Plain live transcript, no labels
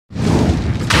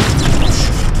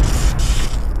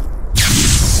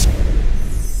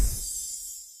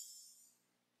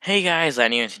Hey guys,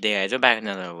 Lenny here, and today guys, we're back with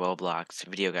another Roblox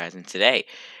video guys, and today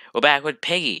we're back with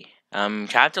Piggy.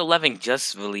 Chapter 11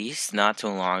 just released not too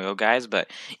long ago guys,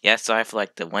 but yeah, sorry for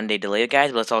like the 1 day delay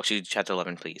guys, but let's all shoot chapter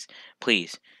 11 please.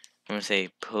 Please. I'm gonna say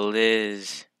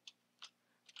please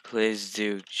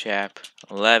do chap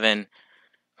 11.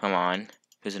 Come on.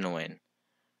 Who's gonna win?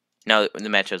 No, the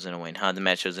Metro's gonna win, huh? The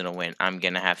Metro's gonna win. I'm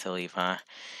gonna have to leave, huh?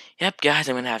 Yep, guys,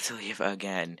 I'm gonna have to leave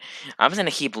again. I'm just gonna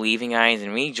keep leaving, guys,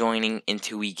 and rejoining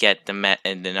until we get the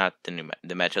not the new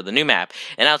the Metro, the new map,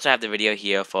 and I also have the video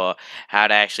here for how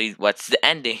to actually what's the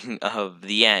ending of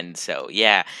the end. So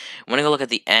yeah, I'm gonna go look at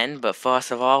the end, but first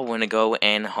of all, we're gonna go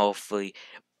and hopefully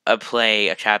play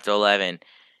a chapter 11.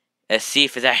 Let's see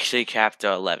if it's actually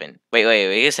chapter 11.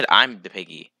 Wait, you said I'm the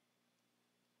Piggy.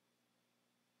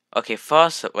 Okay,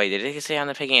 first, wait, did it say I'm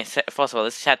the Piggy? First of all,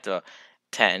 this is chapter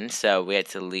 10, so we had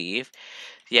to leave.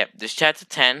 Yep, this chapter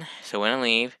 10, so we're gonna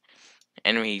leave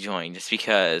and rejoin just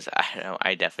because I don't know,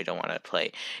 I definitely don't want to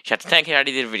play chapter 10. I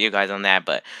already did a video guys on that,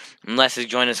 but unless it's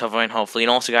join us over and hopefully,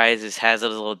 and also guys, this has a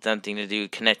little dumb thing to do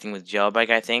connecting with Jailbreak,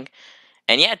 I think.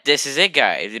 And yeah, this is it,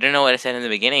 guys. You don't know what I said in the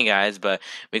beginning, guys, but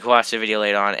we can watch the video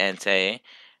later on and say,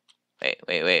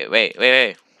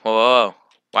 wait, whoa,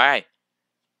 why?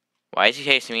 Why is he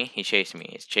chasing me? He's chasing me.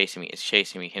 It's chasing me. It's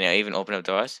chasing me. Can I even open up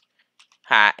doors?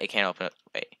 Ha! It can't open up.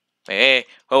 Wait.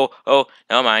 Oh.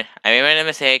 Never mind. I made a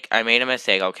mistake.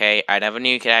 Okay? I never knew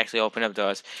you could actually open up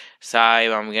doors.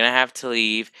 Sorry, I'm gonna have to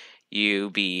leave you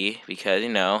be because,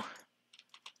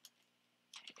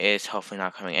 it's hopefully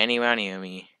not coming anywhere near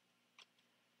me.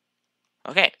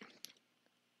 Okay.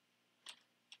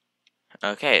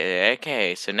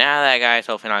 Okay. So now that guy's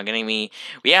hopefully not getting me.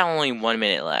 We have only 1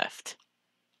 minute left.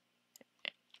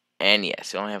 And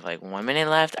yes, we only have like 1 minute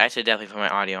left. I should definitely put my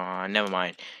audio on. Never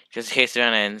mind. Just in case the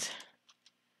run ends.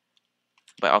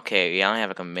 But okay, we only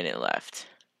have like a minute left.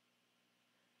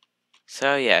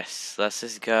 So yes, let's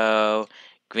just go.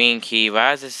 Green key.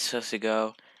 Where is this supposed to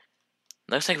go?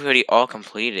 Looks like we already all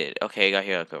completed. Okay, got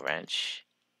here like a wrench.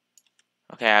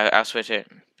 Okay, I'll switch it.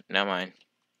 Never mind.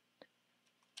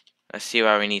 Let's see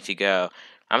where we need to go.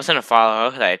 I'm just gonna follow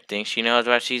her because I think she knows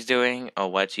what she's doing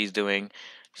or what she's doing.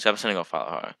 So I'm just gonna go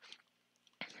follow her.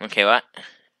 Okay, what?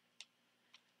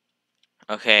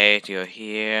 Okay, you're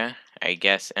here.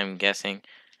 I'm guessing.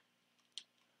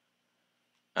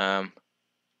 What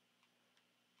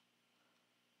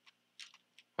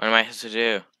am I supposed to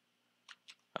do?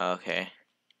 Okay.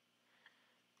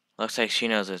 Looks like she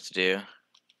knows what to do.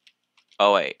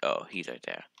 Oh wait, oh, he's right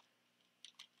there.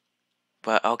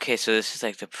 But okay, so this is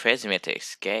like the prison we have to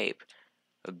escape.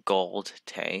 A gold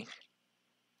tank.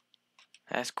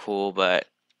 That's cool, but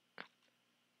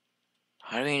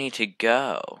how do we need to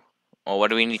go? Or what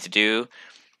do we need to do?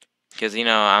 Because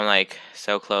I'm like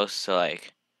so close to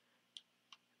like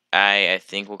I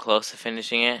think we're close to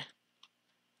finishing it.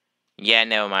 Yeah,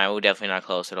 never mind. We're definitely not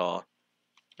close at all.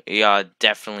 We are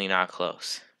definitely not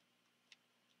close.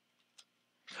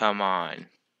 Come on.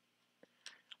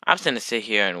 I'm just gonna sit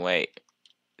here and wait.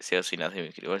 Seriously, nothing we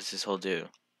can do. What does this hole do?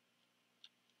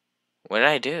 What did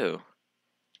I do?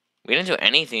 We didn't do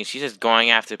anything. She's just going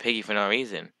after Piggy for no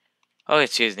reason. Oh,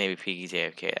 it's she's maybe Piggy's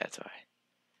AFK. That's why.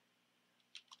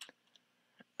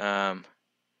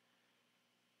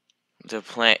 The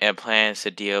plans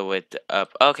to deal with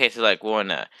okay, so like we're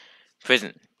in a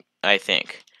prison, I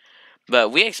think.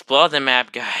 But we explore the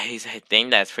map, guys. I think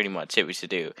that's pretty much it we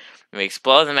should do. We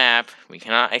explore the map. We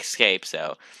cannot escape,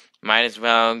 so might as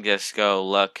well just go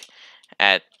look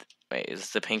at. Wait, is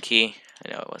this the pink key? I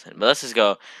know it wasn't, but let's just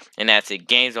go. And that's it.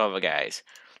 Game's over, guys.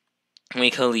 We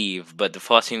can leave, but the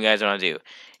first thing you guys want to do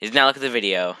is now look at the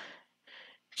video.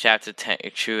 Chapter 10,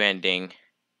 true ending.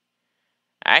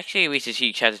 Actually, we should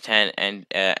see chapter 10 and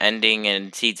ending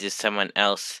and see just someone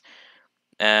else.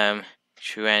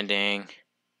 True ending.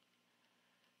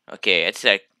 Okay, it's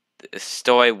like a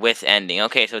story with ending.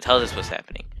 Okay, so tell us what's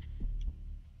happening.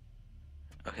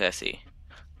 Okay, let's see.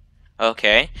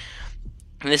 Okay,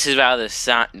 this is where the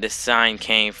signing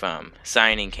came from.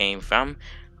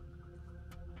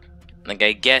 Like,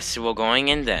 I guess we're going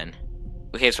in then.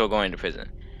 Okay, so we're going to prison.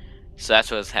 So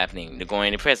that's what's happening. They're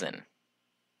going to prison.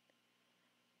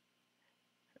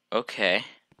 Okay.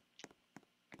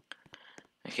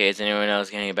 Okay, is anyone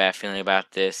else getting a bad feeling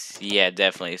about this? Yeah,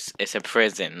 definitely. It's a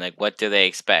prison. Like, what do they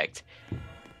expect?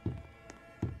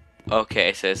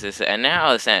 Okay, so this is, and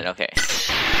now it's end. Okay.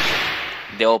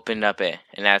 They opened up it,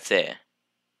 and that's it.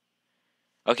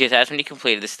 Okay, so that's when you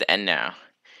completed. This is the end now.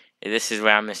 This is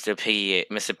where Mr. P is.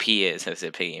 Mr.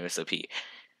 Piggy, Mr. P.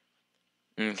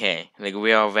 Okay, like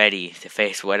we are ready to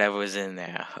face whatever's in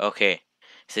there. Okay,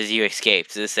 says you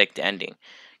escaped. So this is like the ending.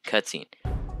 Cutscene.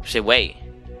 Say, wait.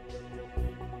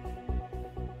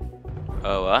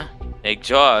 Oh, what? Like,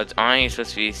 George, aren't you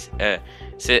supposed to be,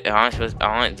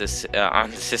 aren't the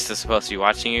sister supposed to be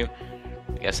watching you?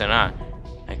 I guess they're not.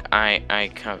 Like,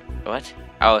 I come, what?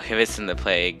 Oh, he listened to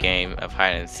play a game of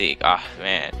hide and seek. Oh,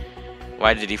 man.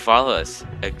 Why did he follow us?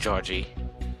 Like, Georgie.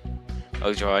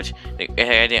 Oh, George. Like,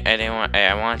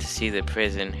 I want to see the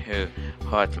prison the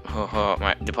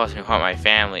person who hurt my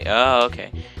family. Oh,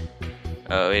 okay.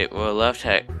 Oh, we'll love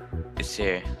to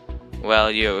see.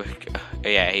 Well,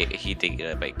 yeah, he did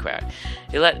get a big crowd.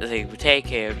 Take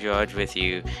care of George with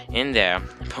you in there.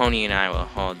 Pony and I will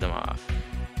hold them off.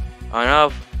 Oh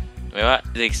no! Wait, what?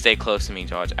 Like, stay close to me,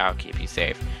 George. I'll keep you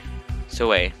safe. So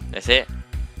wait, that's it?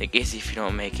 I guess if you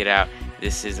don't make it out,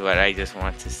 this is what I just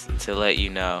want to let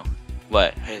you know.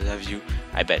 What? I love you.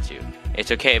 I bet you. It's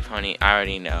okay, Pony. I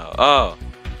already know. Oh.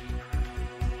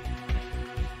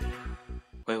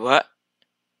 Wait, what?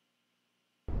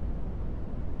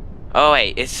 Oh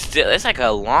wait, it's like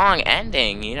a long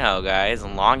ending, you know, guys.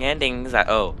 Long endings.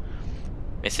 Oh,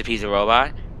 Mr. P's a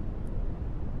robot.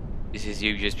 This is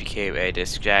you just became a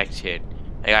distraction.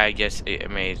 Like, I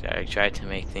tried to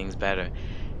make things better,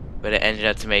 but it ended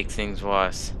up to make things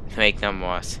worse. To make them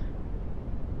worse.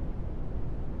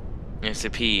 Mr.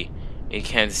 P, you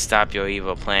can't stop your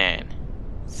evil plan.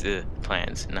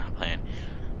 Plans, not plan.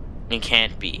 It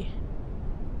can't be.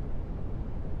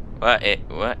 What?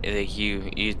 Like,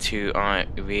 you two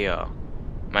aren't real.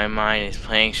 My mind is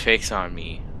playing tricks on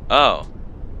me. Oh.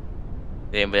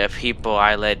 The people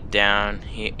I let down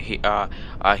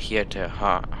are here to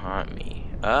haunt me.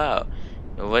 Oh.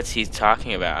 What's he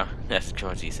talking about? That's what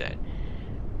Georgie said.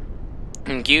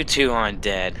 You two aren't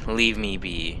dead. Leave me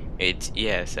be.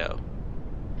 Yeah, so.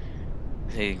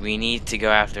 We need to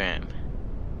go after him.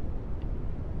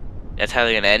 That's how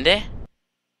they're gonna end it?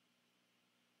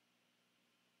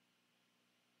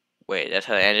 Wait, that's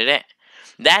how they ended it?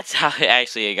 That's how it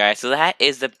actually, guys. So that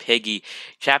is the Piggy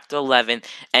chapter 11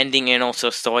 ending and also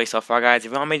story so far, guys.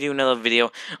 If you want me to do another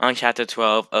video on chapter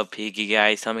 12 of Piggy,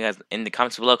 guys, tell me guys in the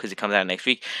comments below because it comes out next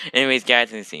week. Anyways,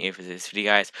 guys, thanks for this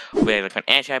video, guys. Hope you guys like on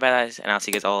and I'll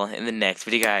see you guys all in the next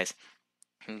video, guys.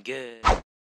 Good.